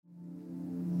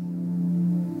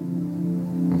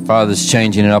Father's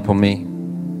changing it up on me.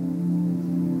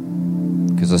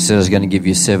 Because I said I was going to give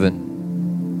you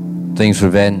 7 things for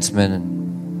advancement. And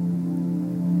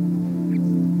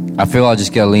I feel I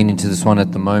just got to lean into this one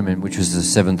at the moment, which was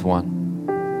the 7th one.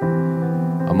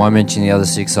 I might mention the other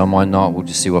 6, I might not. We'll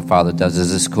just see what Father does.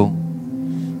 Is this cool?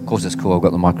 Of course it's cool. I've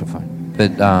got the microphone.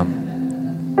 But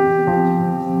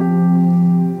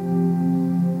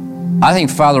I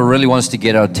think Father really wants to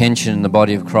get our attention in the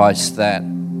body of Christ, that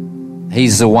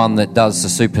He's the one that does the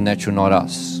supernatural, not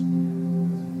us.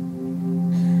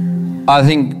 I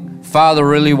think Father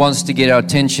really wants to get our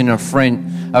attention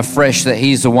afresh, that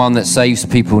He's the one that saves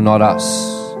people, not us.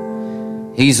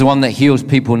 He's the one that heals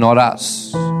people, not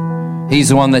us. He's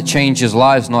the one that changes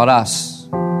lives, not us.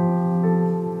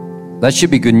 That should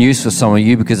be good news for some of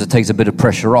you, because it takes a bit of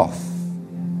pressure off.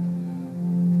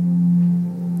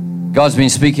 God's been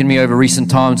speaking to me over recent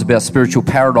times about spiritual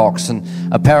paradox, and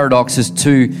a paradox is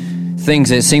 2 things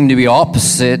that seem to be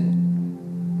opposite,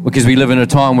 because we live in a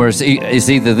time where it's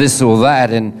either this or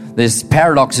that, and there's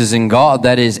paradoxes in God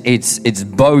that is, it's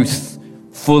both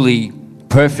fully,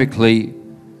 perfectly,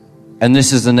 and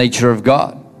this is the nature of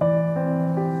God.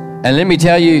 And let me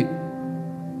tell you,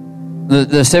 the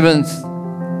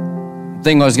 7th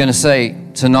thing I was going to say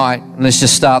tonight, let's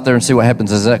just start there and see what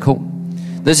happens. Is that cool?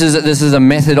 This is a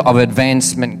method of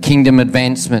advancement, kingdom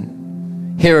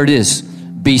advancement. Here it is.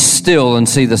 Be still and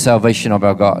see the salvation of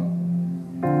our God.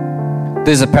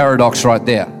 There's a paradox right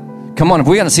there. Come on, if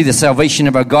we're going to see the salvation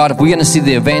of our God, if we're going to see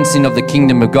the advancing of the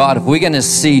kingdom of God, if we're going to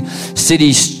see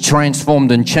cities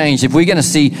transformed and changed, if we're going to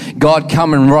see God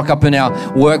come and rock up in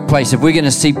our workplace, if we're going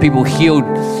to see people healed,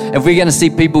 if we're going to see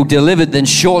people delivered, then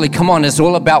surely, come on, it's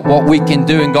all about what we can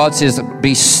do. And God says,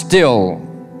 be still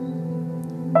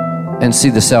and see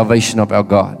the salvation of our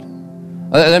God.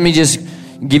 Let me just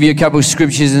give you a couple of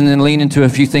scriptures and then lean into a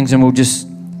few things, and we'll just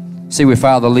see where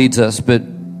Father leads us. But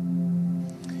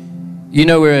you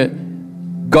know where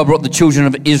God brought the children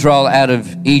of Israel out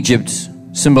of Egypt,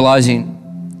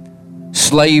 symbolizing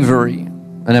slavery.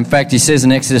 And in fact, He says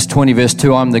in Exodus 20 verse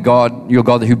 2, I'm the God, your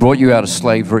God, who brought you out of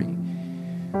slavery.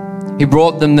 He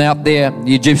brought them out there.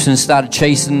 The Egyptians started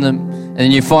chasing them. And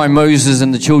then you find Moses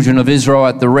and the children of Israel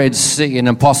at the Red Sea, an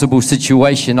impossible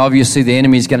situation. Obviously, the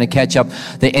enemy is going to catch up.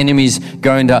 The enemy is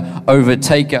going to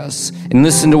overtake us. And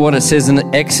listen to what it says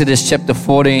in Exodus chapter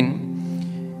 14.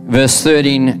 Verse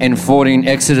 13 and 14,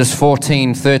 Exodus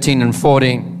 14, 13 and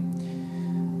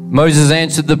 14. Moses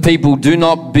answered the people, do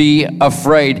not be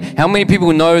afraid. How many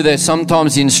people know that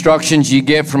sometimes the instructions you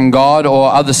get from God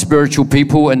or other spiritual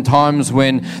people in times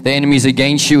when the enemy is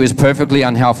against you is perfectly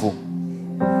unhelpful?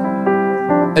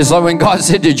 It's like when God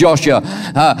said to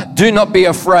Joshua, do not be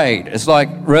afraid. It's like,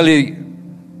 really,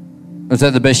 is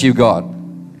that the best you've got?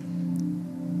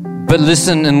 But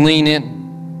listen and lean in.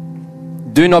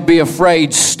 Do not be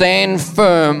afraid, stand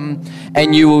firm,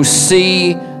 and you will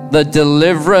see the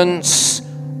deliverance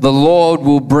the Lord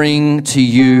will bring to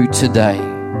you today.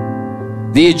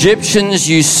 The Egyptians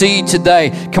you see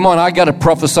today, come on, I got to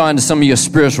prophesy into some of your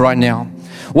spirits right now.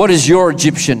 What is your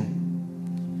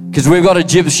Egyptian? Because we've got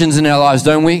Egyptians in our lives,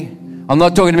 don't we? I'm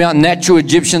not talking about natural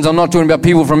Egyptians. I'm not talking about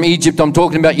people from Egypt. I'm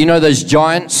talking about, you know, those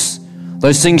giants,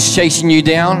 those things chasing you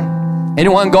down.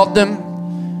 Anyone got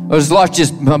them? Or is life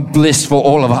just bliss for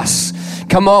all of us?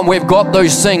 Come on, we've got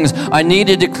those things. I need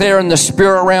to declare in the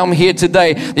spirit realm here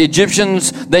today, the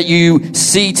Egyptians that you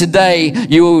see today,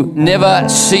 you will never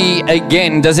see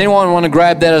again. Does anyone want to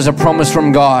grab that as a promise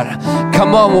from God?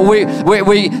 Come on,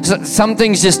 well, some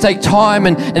things just take time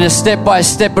and a step by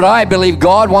step, but I believe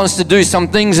God wants to do some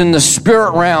things in the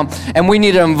spirit realm, and we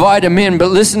need to invite Him in.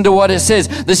 But listen to what it says.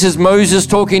 This is Moses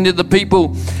talking to the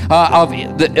people of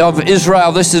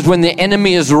Israel. This is when the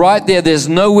enemy is right there. There's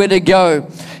nowhere to go.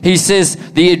 He says,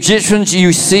 the Egyptians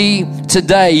you see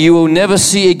today, you will never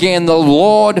see again. The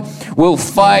Lord will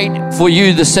fight for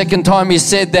you. The second time He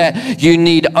said that, you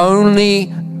need only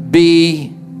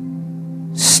be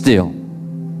still.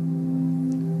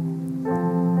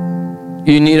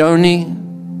 You need only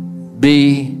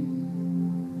be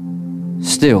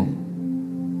still.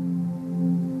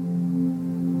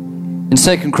 In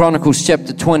 2 Chronicles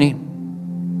chapter 20,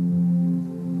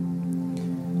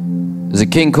 there's a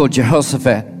king called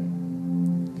Jehoshaphat.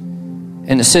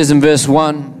 And it says in verse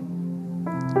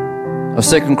 1 of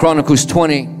 2 Chronicles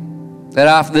 20 that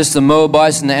after this the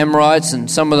Moabites and the Amorites and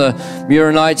some of the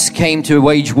Meunites came to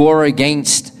wage war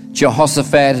against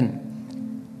Jehoshaphat.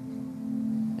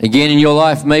 And again in your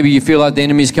life, maybe you feel like the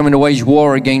enemy is coming to wage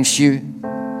war against you.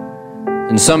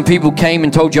 And some people came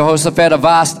and told Jehoshaphat, a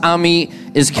vast army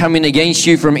is coming against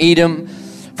you from Edom,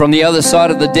 from the other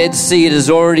side of the Dead Sea. It is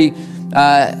already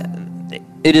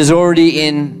It is already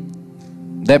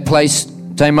in that place,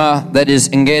 Tamar, that is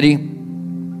En-gedi.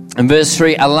 In verse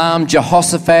 3, alarmed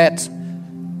Jehoshaphat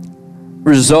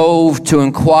resolved to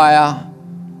inquire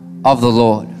of the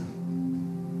Lord.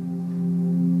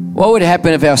 What would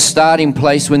happen if our starting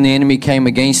place when the enemy came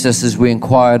against us is we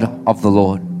inquired of the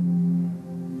Lord?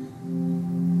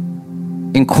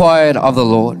 Inquired of the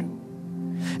Lord.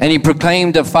 And he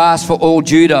proclaimed a fast for all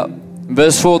Judah.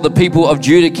 Verse 4, the people of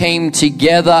Judah came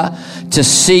together to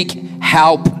seek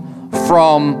help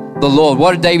from the Lord.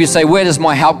 What did David say? Where does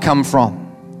my help come from?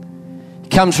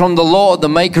 It comes from the Lord, the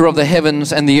maker of the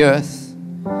heavens and the earth.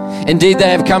 Indeed, they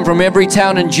have come from every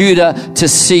town in Judah to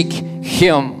seek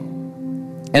him.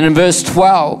 And in verse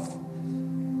 12,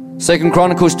 2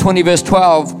 Chronicles 20 verse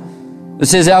 12, it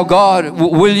says, our God,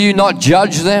 will you not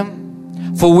judge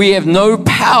them? For we have no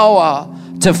power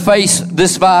to face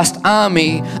this vast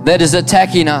army that is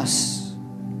attacking us.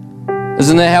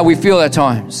 Isn't that how we feel at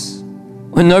times?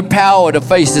 With no power to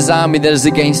face this army that is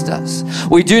against us.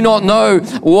 We do not know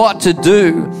what to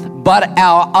do, but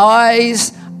our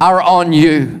eyes are on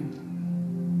you.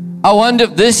 I wonder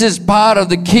if this is part of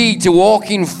the key to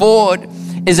walking forward,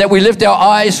 is that we lift our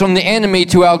eyes from the enemy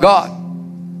to our God.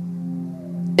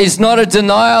 It's not a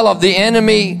denial of the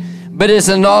enemy, but it's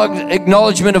an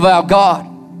acknowledgement of our God.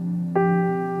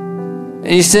 And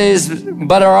he says,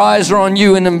 but our eyes are on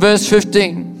you. And in verse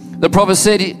 15, the prophet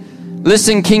said,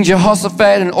 listen, King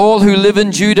Jehoshaphat and all who live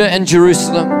in Judah and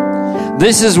Jerusalem.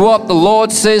 This is what the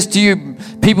Lord says to you.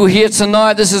 People here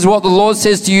tonight, this is what the Lord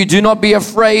says to you. Do not be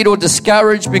afraid or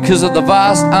discouraged because of the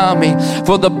vast army.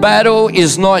 For the battle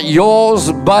is not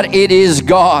yours, but it is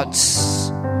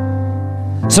God's.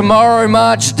 Tomorrow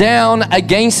march down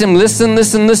against them. Listen,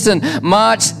 listen, listen.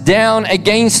 March down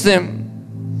against them.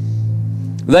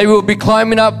 They will be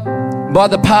climbing up by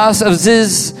the pass of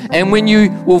Ziz, and when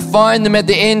you will find them at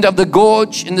the end of the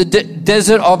gorge in the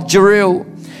desert of Jeruel,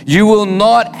 you will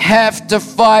not have to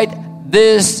fight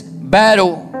this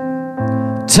battle.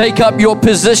 Take up your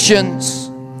positions,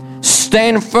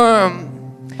 stand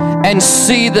firm, and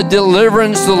see the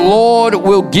deliverance the Lord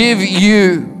will give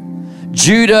you,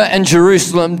 Judah and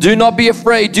Jerusalem. Do not be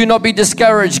afraid, do not be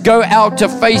discouraged. Go out to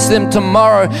face them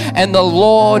tomorrow, and the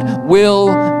Lord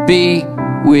will be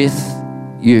with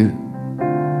you.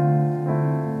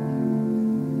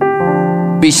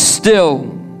 Be still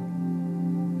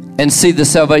and see the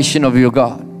salvation of your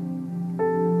God.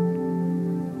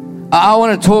 I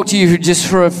want to talk to you just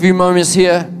for a few moments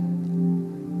here,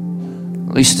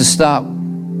 at least to start.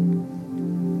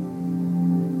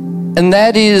 And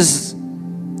that is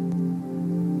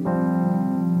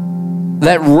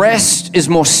that rest is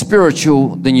more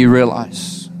spiritual than you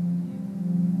realize.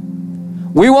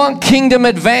 We want kingdom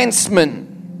advancement.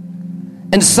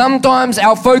 And sometimes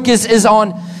our focus is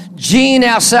on geeing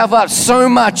ourselves up so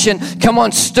much and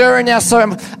stirring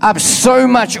ourselves up so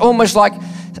much, almost like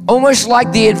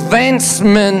the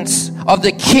advancement of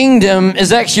the kingdom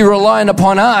is actually relying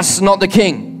upon us, not the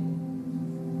king.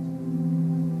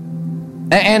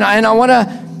 And I want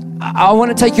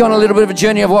to take you on a little bit of a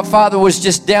journey of what Father was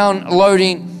just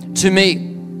downloading to me.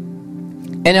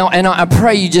 And I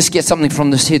pray you just get something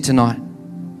from this here tonight.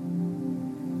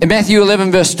 In Matthew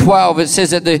 11 verse 12, it says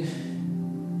that the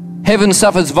heaven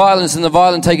suffers violence and the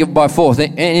violent take it by force.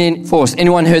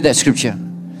 Anyone heard that scripture?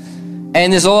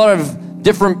 And there's a lot of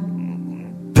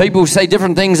different people say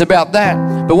different things about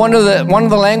that. But one of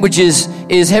the languages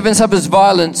is heaven suffers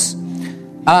violence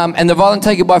and the violent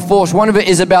take it by force. One of it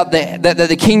is about that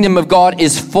the kingdom of God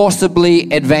is forcibly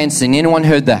advancing. Anyone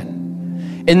heard that?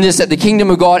 In this, that the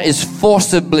kingdom of God is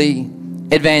forcibly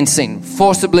advancing.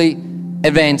 Forcibly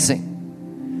advancing.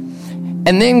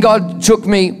 And then God took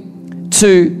me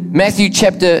to Matthew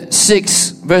chapter 6,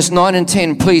 verse 9 and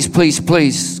 10. Please, please,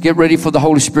 please get ready for the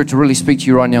Holy Spirit to really speak to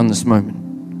you right now in this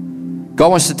moment. God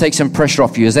wants to take some pressure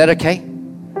off you. Is that okay?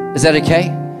 Is that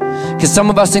okay? Because some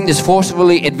of us think this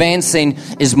forcibly advancing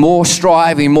is more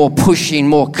striving, more pushing,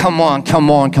 more come on,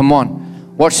 come on, come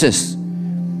on. Watch this.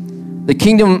 The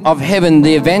kingdom of heaven,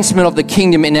 the advancement of the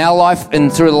kingdom in our life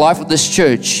and through the life of this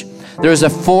church, there is a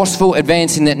forceful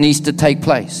advancing that needs to take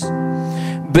place.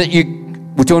 But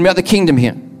we're talking about the kingdom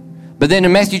here. But then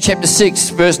in Matthew chapter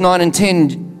 6, verse 9 and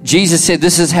 10, Jesus said,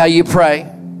 this is how you pray.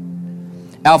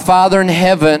 Our Father in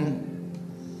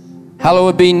heaven,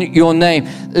 hallowed be your name.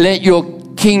 Let your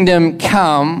kingdom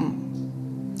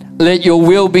come. Let your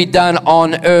will be done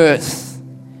on earth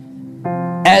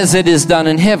as it is done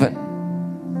in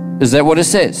heaven. Is that what it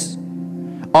says?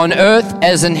 On earth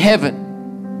as in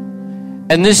heaven.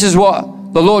 And this is what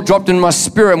the Lord dropped in my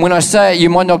spirit. And when I say it, you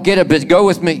might not get it, but go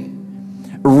with me.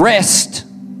 Rest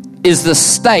is the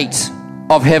state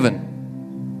of heaven.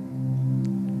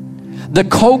 The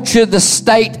culture, the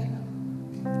state,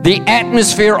 the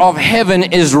atmosphere of heaven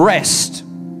is rest.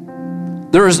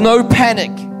 There is no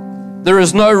panic. There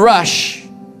is no rush.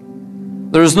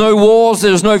 There is no wars.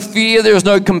 There is no fear. There is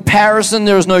no comparison.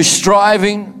 There is no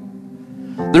striving.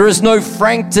 There is no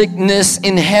franticness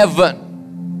in heaven.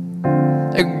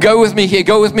 Go with me here.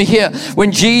 Go with me here.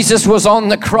 When Jesus was on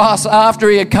the cross, after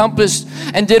he accomplished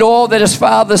and did all that his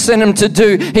Father sent him to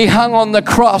do, he hung on the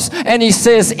cross and he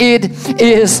says, "It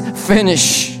is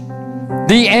finished."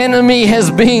 The enemy has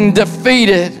been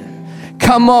defeated.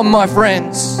 Come on, my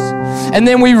friends. And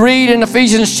then we read in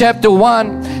Ephesians chapter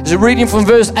 1, reading from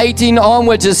verse 18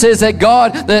 onwards, it says that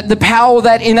God, the power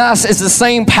that in us is the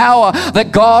same power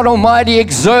that God Almighty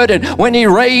exerted when he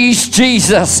raised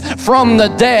Jesus from the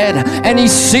dead, and he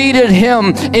seated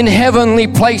him in heavenly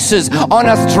places on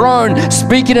a throne,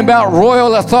 speaking about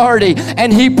royal authority,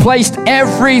 and he placed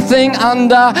everything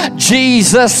under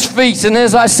Jesus' feet. And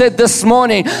as I said this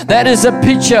morning, that is a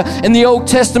picture in the Old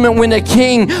Testament when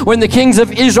the kings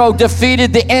of Israel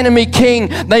defeated the enemy king,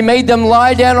 they made them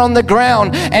lie down on the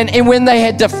ground, and when they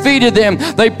had defeated them,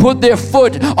 they put their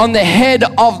foot on the head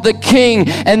of the king,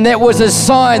 and that was a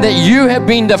sign that you have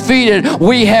been defeated,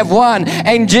 we have won.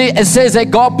 And it says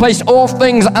that God placed all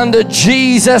things under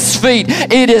Jesus' feet.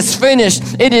 It is finished.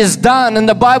 It is done. And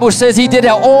the Bible says he did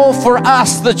it all for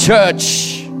us, the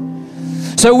church.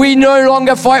 So we no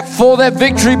longer fight for that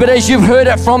victory, but as you've heard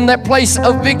it from that place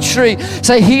of victory,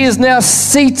 say he is now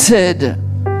seated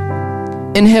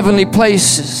in heavenly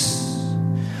places.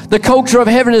 The culture of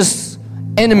heaven's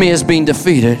enemy has been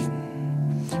defeated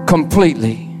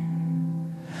completely.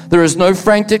 There is no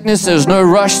franticness, there is no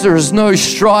rush, there is no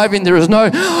striving, there is no,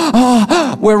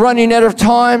 we're running out of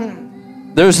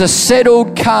time. There's a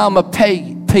settled calm, a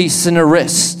peace and a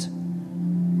rest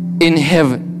in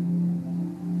heaven.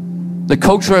 The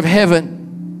culture of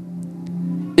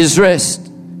heaven is rest.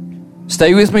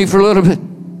 Stay with me for a little bit.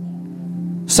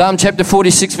 Psalm chapter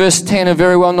 46 verse 10, a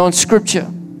very well-known scripture,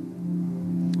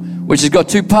 which has got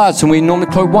two parts, and we normally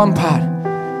quote one part.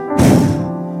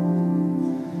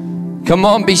 Come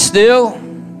on, be still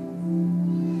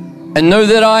and know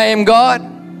that I am God.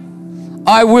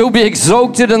 I will be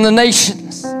exalted in the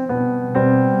nations.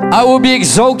 I will be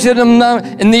exalted in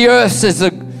the earth as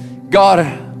the God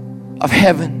of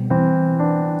heaven.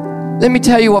 Let me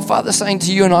tell you what Father's saying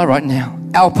to you and I right now.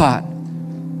 Our part.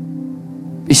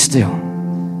 Be still.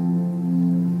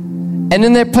 And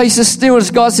in that place of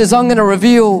stillness, God says, I'm going to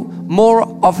reveal more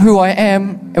of who I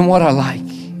am and what I like.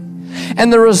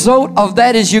 And the result of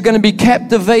that is you're going to be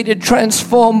captivated,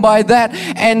 transformed by that.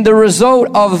 And the result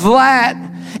of that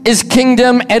is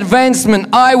kingdom advancement.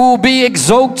 I will be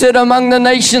exalted among the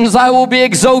nations. I will be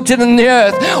exalted in the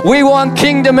earth. We want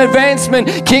kingdom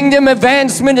advancement. Kingdom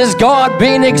advancement is God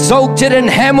being exalted in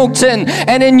Hamilton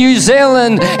and in New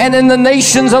Zealand and in the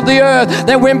nations of the earth.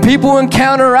 That when people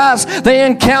encounter us, they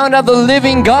encounter the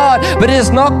living God. But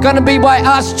it's not going to be by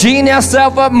us geeing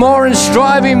ourselves up more and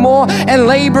striving more and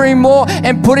laboring more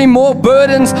and putting more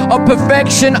burdens of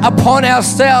perfection upon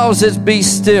ourselves. It's be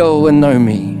still and know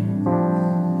me.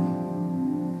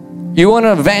 You want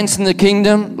to advance in the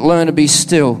kingdom? Learn to be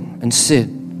still and sit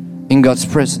in God's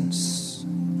presence.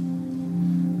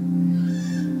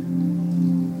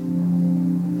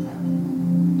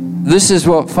 This is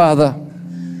what Father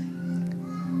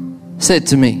said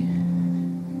to me.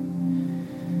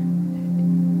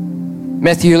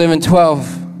 Matthew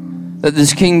 11:12, that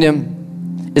this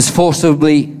kingdom is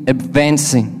forcibly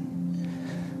advancing.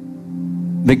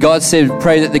 But God said,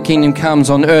 pray that the kingdom comes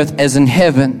on earth as in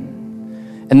heaven.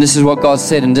 And this is what God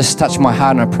said, and this touched my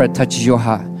heart, and I pray it touches your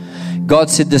heart. God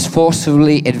said this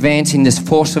forcibly advancing, this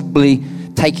forcibly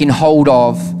taking hold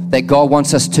of, that God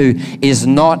wants us to, is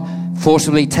not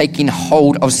forcibly taking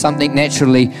hold of something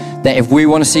naturally, that if we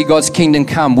want to see God's kingdom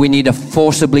come, we need to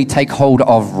forcibly take hold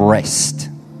of rest.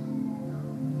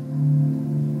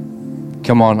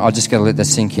 Come on, I just got to let that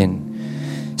sink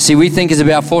in. See, we think it's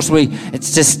about forcibly,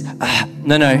 it's just,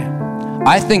 no.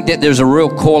 I think that there's a real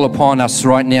call upon us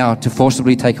right now to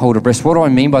forcibly take hold of rest. What do I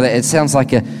mean by that? It sounds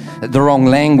like the wrong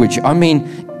language. I mean,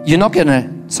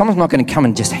 someone's not going to come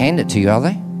and just hand it to you, are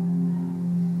they?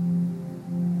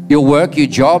 Your work, your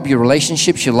job, your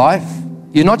relationships, your life.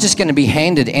 You're not just going to be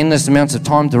handed endless amounts of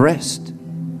time to rest.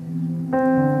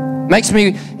 Makes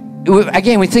me,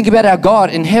 again, we think about our God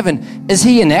in heaven. Is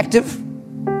he inactive?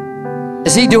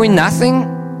 Is he doing nothing?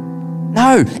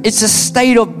 No, it's a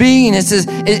state of being. It's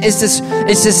this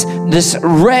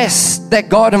rest that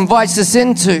God invites us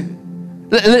into.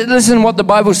 Listen what the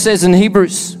Bible says in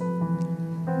Hebrews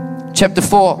chapter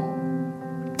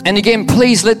 4. And again,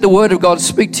 please let the word of God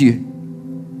speak to you.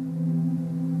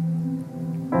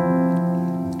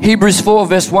 Hebrews 4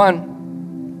 verse 1.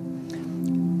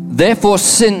 Therefore,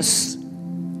 since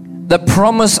the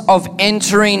promise of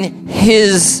entering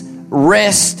his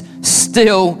rest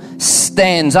still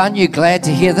stands. Aren't you glad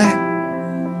to hear that?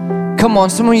 Come on,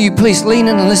 some of you please lean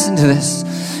in and listen to this.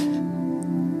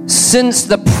 Since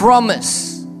the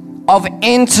promise of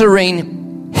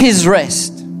entering his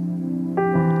rest.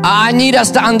 I need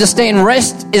us to understand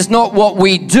rest is not what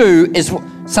we do, it's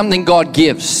something God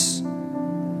gives.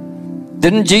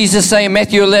 Didn't Jesus say in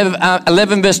Matthew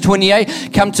 11 verse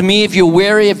 28, come to me if you're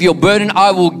weary, if you're burdened,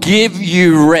 I will give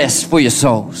you rest for your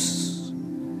souls.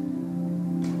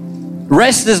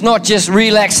 Rest is not just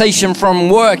relaxation from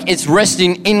work, it's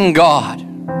resting in God.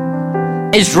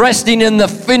 It's resting in the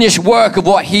finished work of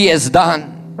what he has done.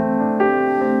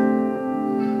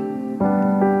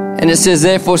 And it says,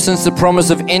 therefore, since the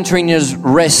promise of entering his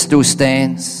rest still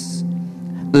stands,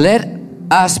 let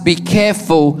us be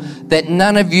careful that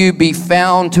none of you be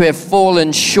found to have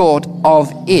fallen short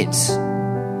of it.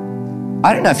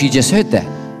 I don't know if you just heard that.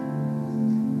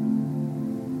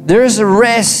 There is a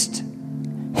rest,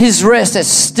 his rest that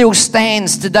still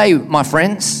stands today, my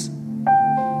friends.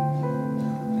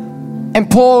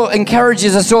 And Paul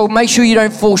encourages us all, make sure you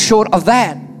don't fall short of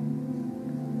that.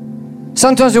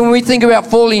 Sometimes when we think about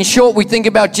falling short, we think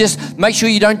about just make sure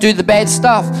you don't do the bad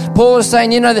stuff. Paul is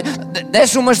saying,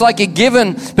 that's almost like a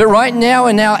given. But right now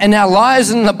in our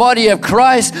lives in the body of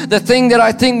Christ, the thing that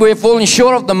I think we're falling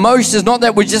short of the most is not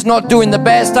that we're just not doing the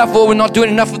bad stuff or we're not doing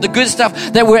enough of the good stuff,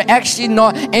 that we're actually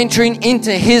not entering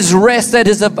into his rest that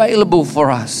is available for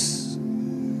us.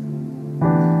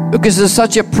 Because there's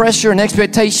such a pressure and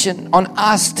expectation on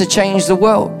us to change the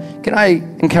world. Can I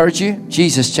encourage you?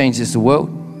 Jesus changes the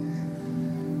world.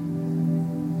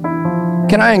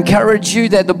 Can I encourage you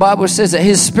that the Bible says that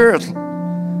his Spirit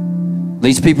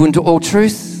leads people into all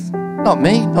truth? Not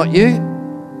me, not you.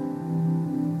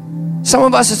 Some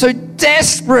of us are so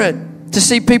desperate to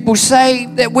see people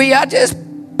saved that we are just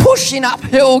pushing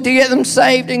uphill to get them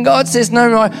saved. And God says,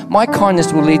 no, my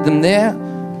kindness will lead them there.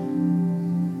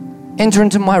 Enter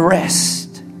into my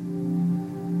rest.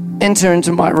 Enter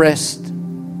into my rest.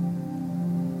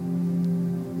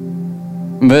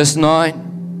 In verse 9.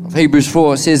 Hebrews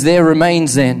 4 says, there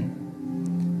remains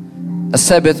then a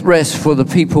Sabbath rest for the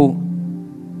people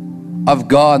of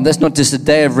God. That's not just a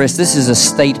day of rest, this is a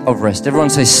state of rest. Everyone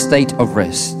say state of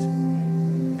rest.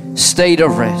 State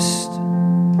of rest.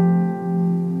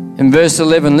 In verse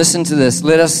 11, listen to this.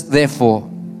 Let us therefore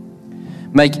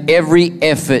make every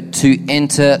effort to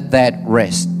enter that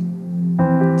rest.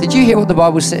 Did you hear what the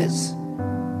Bible says?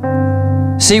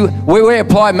 See, we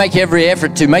apply make every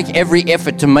effort to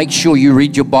make sure you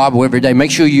read your Bible every day. Make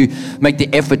sure you make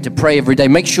the effort to pray every day.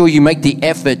 Make sure you make the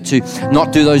effort to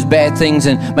not do those bad things,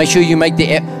 and make sure you make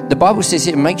the Bible says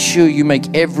here, make sure you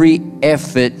make every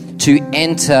effort to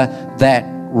enter that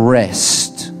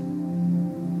rest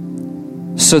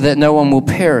so that no one will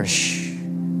perish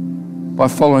by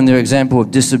following their example of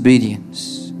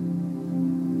disobedience.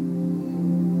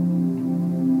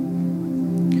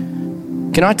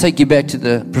 Can I take you back to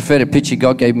the prophetic picture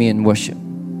God gave me in worship?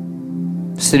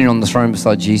 Sitting on the throne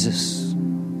beside Jesus.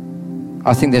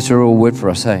 I think that's a real word for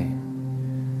us, hey?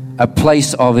 A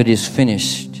place of it is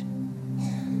finished.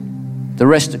 The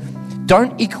rest,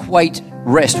 don't equate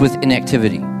rest with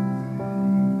inactivity.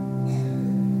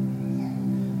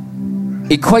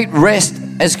 Equate rest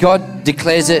as God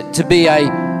declares it to be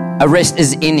a rest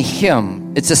is in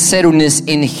him. It's a settledness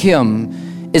in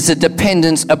him. It's a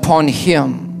dependence upon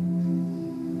him.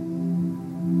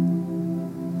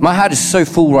 My heart is so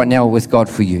full right now with God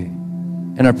for you,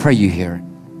 and I pray you hear it.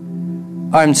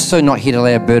 I'm so not here to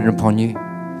lay a burden upon you.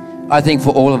 I think for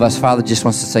all of us, Father just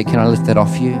wants to say, can I lift that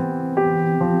off you?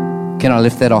 Can I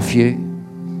lift that off you?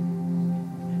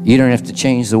 You don't have to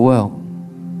change the world.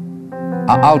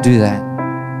 I'll do that.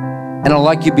 And I'd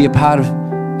like you to be a part of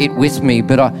it with me,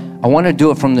 but I want to do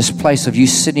it from this place of you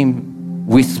sitting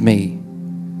with me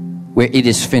where it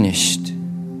is finished.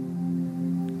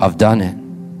 I've done it.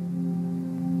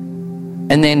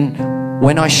 And then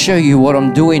when I show you what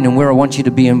I'm doing and where I want you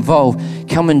to be involved,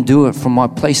 come and do it from my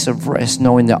place of rest,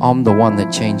 knowing that I'm the one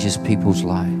that changes people's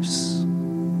lives.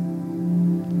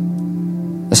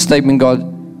 A statement God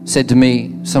said to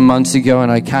me some months ago,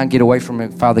 and I can't get away from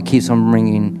it, Father keeps on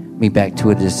bringing me back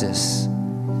to it, is this.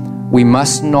 We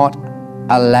must not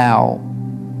allow,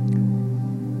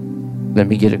 let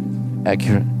me get it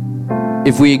accurate.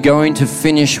 If we are going to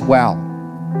finish well,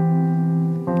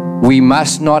 we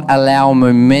must not allow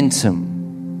momentum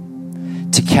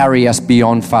to carry us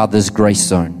beyond Father's grace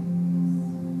zone.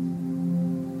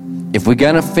 If we're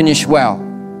going to finish well,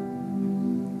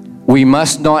 we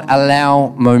must not allow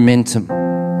momentum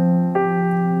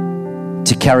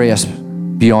to carry us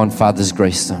beyond Father's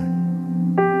grace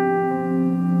zone.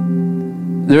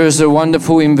 There is a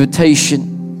wonderful invitation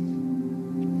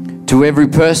to every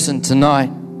person tonight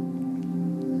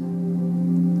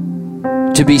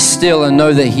to be still and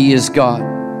know that He is God.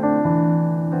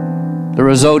 The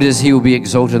result is He will be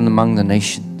exalted among the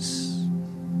nations.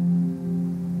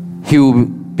 He will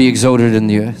be exalted in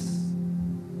the earth.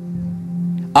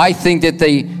 I think that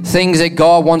the things that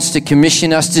God wants to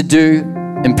commission us to do,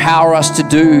 empower us to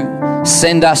do,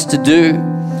 send us to do,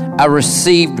 are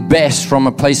received best from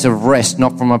a place of rest,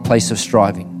 not from a place of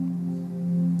striving.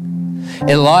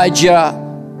 Elijah,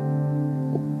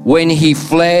 when he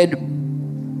fled,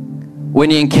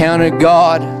 when he encountered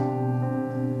God,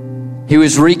 he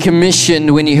was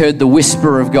recommissioned when he heard the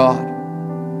whisper of God.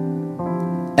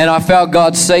 And I felt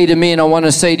God say to me, and I want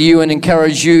to say to you and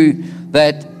encourage you,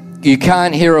 that you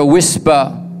can't hear a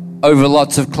whisper over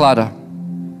lots of clutter.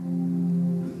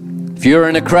 If you're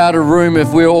in a crowded room,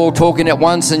 if we're all talking at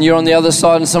once and you're on the other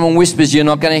side and someone whispers, you're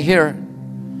not going to hear it.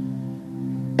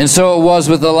 And so it was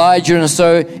with Elijah, and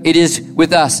so it is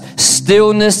with us.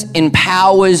 Stillness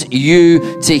empowers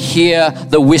you to hear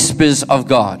the whispers of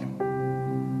God.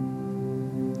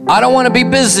 I don't want to be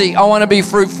busy. I want to be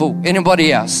fruitful.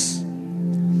 Anybody else?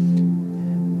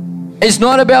 It's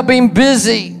not about being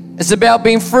busy. It's about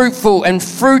being fruitful, and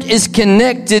fruit is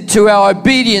connected to our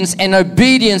obedience, and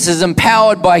obedience is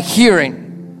empowered by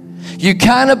hearing. You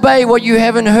can't obey what you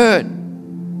haven't heard.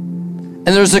 And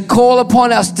there's a call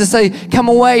upon us to say, come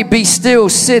away, be still,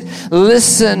 sit,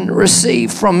 listen,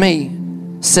 receive from me,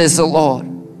 says the Lord.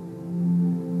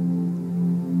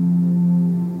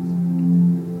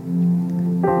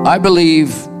 I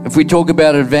believe if we talk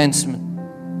about advancement,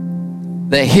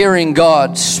 that hearing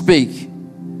God speak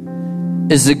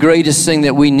is the greatest thing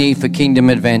that we need for kingdom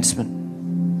advancement.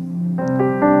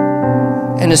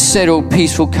 And a settled,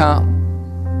 peaceful calm.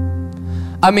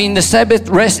 I mean, the Sabbath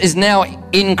rest is now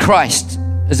in Christ.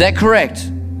 Is that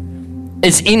correct?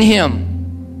 It's in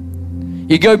Him.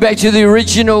 You go back to the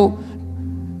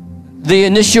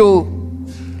initial,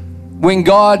 when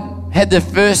God had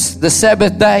the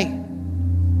Sabbath day.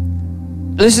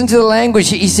 Listen to the language.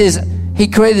 He says, He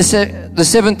created the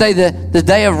seventh day, the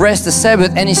day of rest, the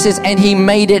Sabbath, and He says, and He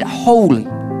made it holy.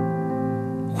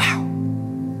 Wow.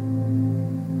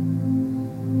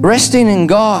 Resting in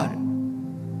God,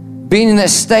 being in that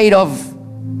state of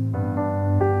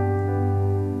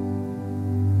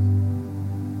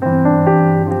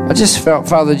I just felt,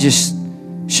 Father, just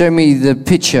show me the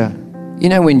picture. You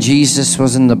know when Jesus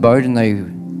was in the boat and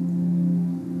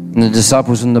the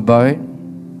disciples in the boat,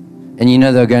 and you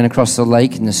know they were going across the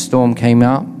lake and the storm came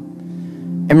out.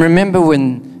 And remember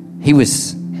when He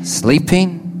was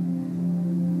sleeping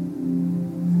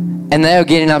and they were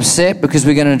getting upset because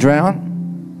we're going to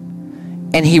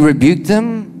drown, and He rebuked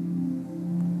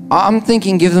them? I'm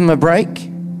thinking, give them a break.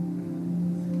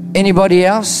 Anybody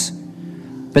else?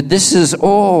 But this is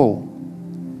all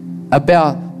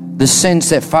about the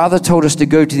sense that Father told us to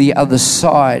go to the other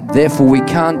side. Therefore, we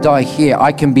can't die here.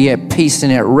 I can be at peace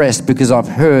and at rest because I've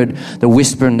heard the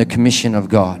whisper and the commission of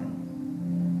God.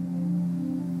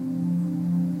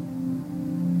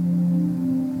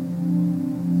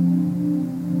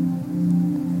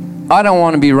 I don't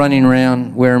want to be running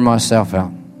around wearing myself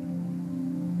out.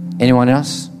 Anyone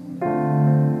else?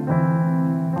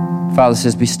 Father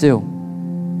says, be still.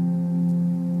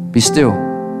 Be still.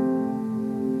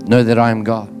 Know that I am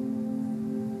God.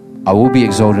 I will be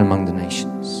exalted among the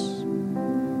nations.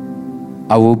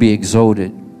 I will be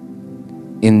exalted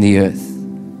in the earth.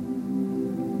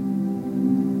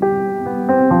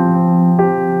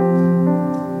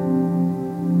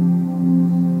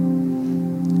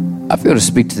 I feel to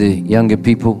speak to the younger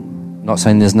people. Not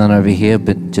saying there's none over here,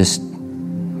 but just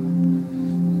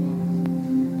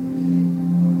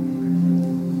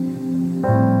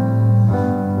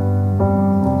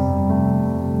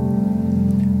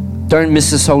don't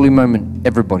miss this holy moment,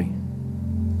 everybody.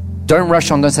 Don't rush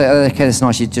on. Don't say, oh, okay, that's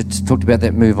nice. You just talked about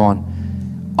that, move on.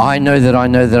 I know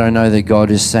that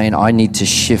God is saying, I need to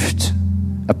shift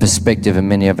a perspective in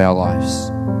many of our lives.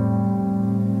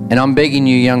 And I'm begging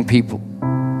you, young people,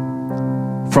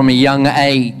 from a young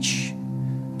age,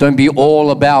 don't be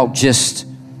all about just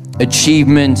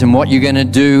achievement and what you're going to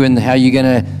do and how you're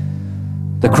going to,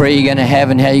 the career you're going to have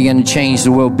and how you're going to change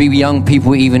the world. Be young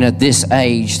people even at this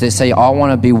age that say, I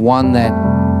want to be one that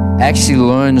actually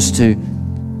learns to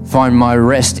find my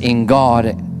rest in God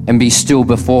and be still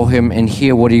before Him and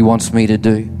hear what He wants me to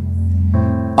do.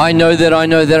 I know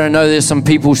there's some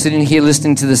people sitting here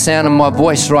listening to the sound of my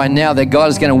voice right now that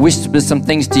God is going to whisper some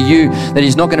things to you that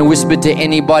He's not going to whisper to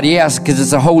anybody else, because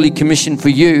it's a holy commission for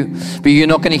you, but you're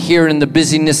not going to hear it in the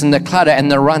busyness and the clutter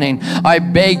and the running. I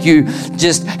beg you,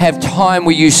 just have time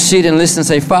where you sit and listen and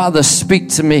say, Father, speak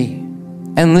to me,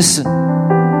 and listen.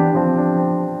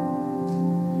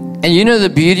 And you know the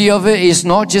beauty of it is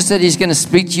not just that He's going to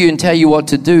speak to you and tell you what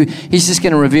to do. He's just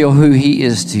going to reveal who He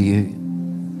is to you.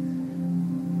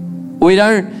 We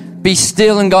don't be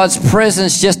still in God's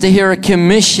presence just to hear a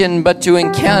commission, but to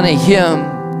encounter Him.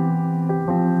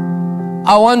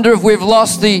 I wonder if we've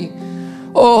lost the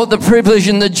privilege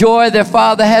and the joy that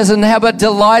Father has, and how about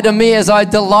delight in me as I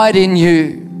delight in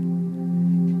you.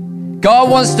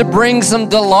 God wants to bring some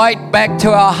delight back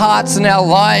to our hearts and our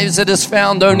lives that is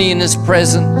found only in His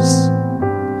presence.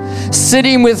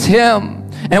 Sitting with Him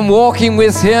and walking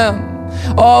with Him.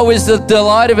 Oh, is the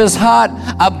delight of His heart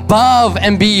above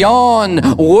and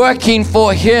beyond working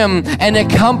for Him and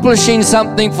accomplishing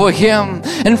something for Him.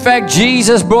 In fact,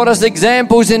 Jesus brought us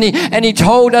examples, and He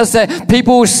told us that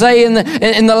people will say in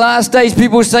the last days,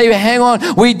 people will say, hang on,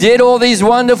 we did all these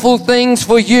wonderful things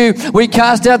for you. We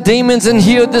cast out demons and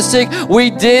healed the sick. We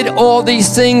did all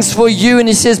these things for you. And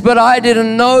He says, but I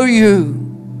didn't know you.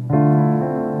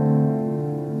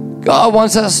 God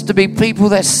wants us to be people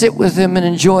that sit with Him and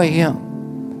enjoy Him.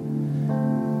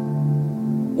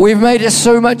 We've made it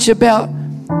so much about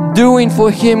doing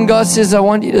for Him. God says, I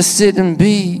want you to sit and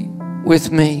be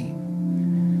with me.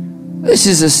 This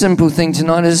is a simple thing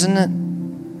tonight, isn't it?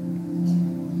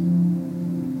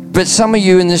 But some of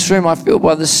you in this room, I feel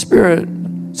by the Spirit,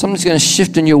 something's going to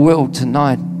shift in your world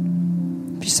tonight.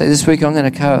 If you say, this week I'm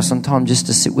going to carve out some time just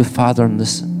to sit with Father and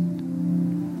listen.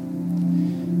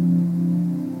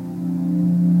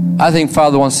 I think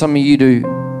Father wants some of you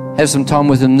to have some time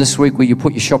with Him this week where you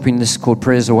put your shopping list called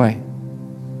prayers away.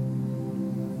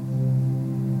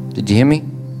 Did you hear me?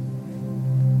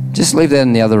 Just leave that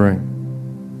in the other room.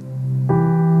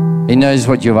 He knows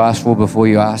what you've asked for before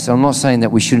you ask. I'm not saying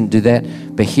that we shouldn't do that,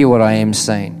 but hear what I am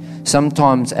saying.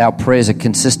 Sometimes our prayers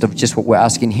consist of just what we're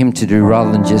asking Him to do,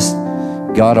 rather than just,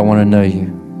 God, I want to know you.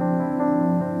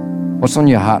 What's on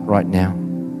your heart right now?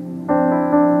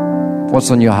 What's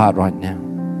on your heart right now?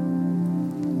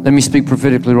 Let me speak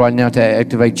prophetically right now to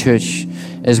Activate Church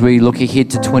as we look ahead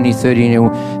to 2030.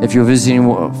 And if you're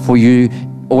visiting for you,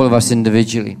 all of us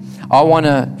individually, I want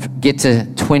to get to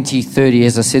 2030,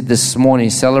 as I said this morning,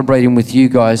 celebrating with you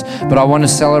guys. But I want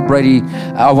us celebrating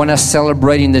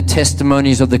the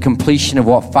testimonies of the completion of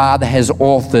what Father has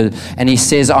authored. And He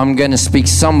says, I'm going to speak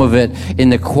some of it in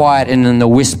the quiet and in the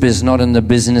whispers, not in the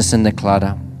business and the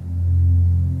clutter.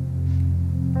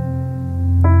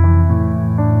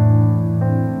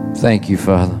 Thank you,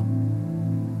 Father.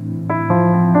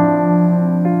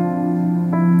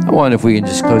 I wonder if we can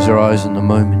just close our eyes in the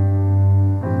moment.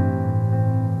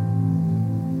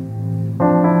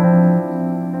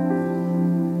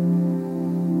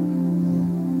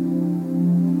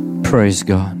 Praise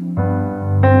God.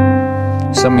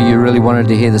 Some of you really wanted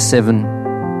to hear the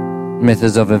 7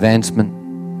 methods of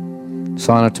advancement.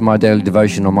 Sign up to my daily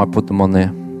devotion. I might put them on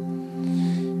there.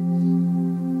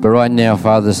 But right now,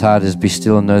 Father's heart is, be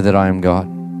still and know that I am God.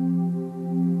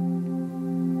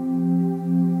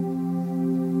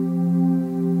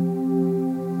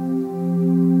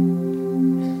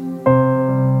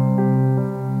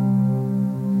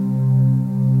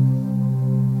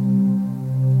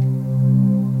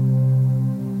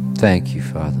 Thank you,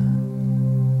 Father.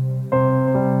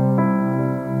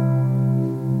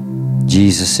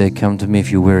 Jesus said, come to me if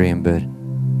you're weary and burdened.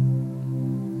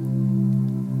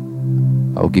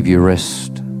 I'll give you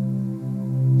rest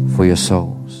for your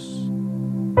souls.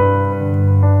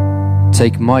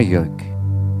 Take my yoke.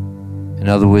 In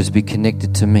other words, be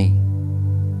connected to me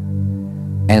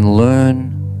and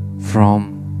learn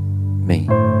from me.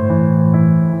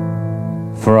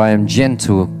 For I am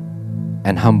gentle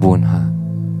and humble in heart,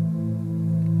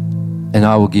 and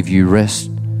I will give you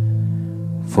rest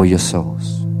for your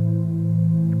souls.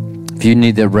 If you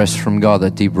need that rest from God,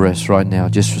 that deep rest right now,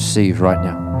 just receive right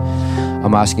now.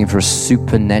 I'm asking for a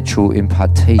supernatural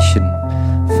impartation.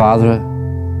 Father,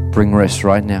 bring rest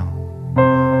right now.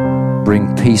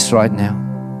 Bring peace right now.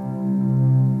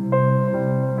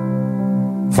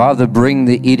 Father, bring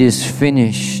the it is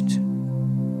finished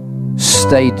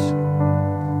state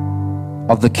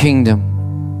of the kingdom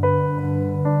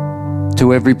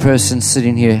to every person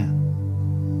sitting here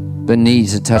that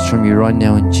needs a touch from you right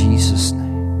now in Jesus' name.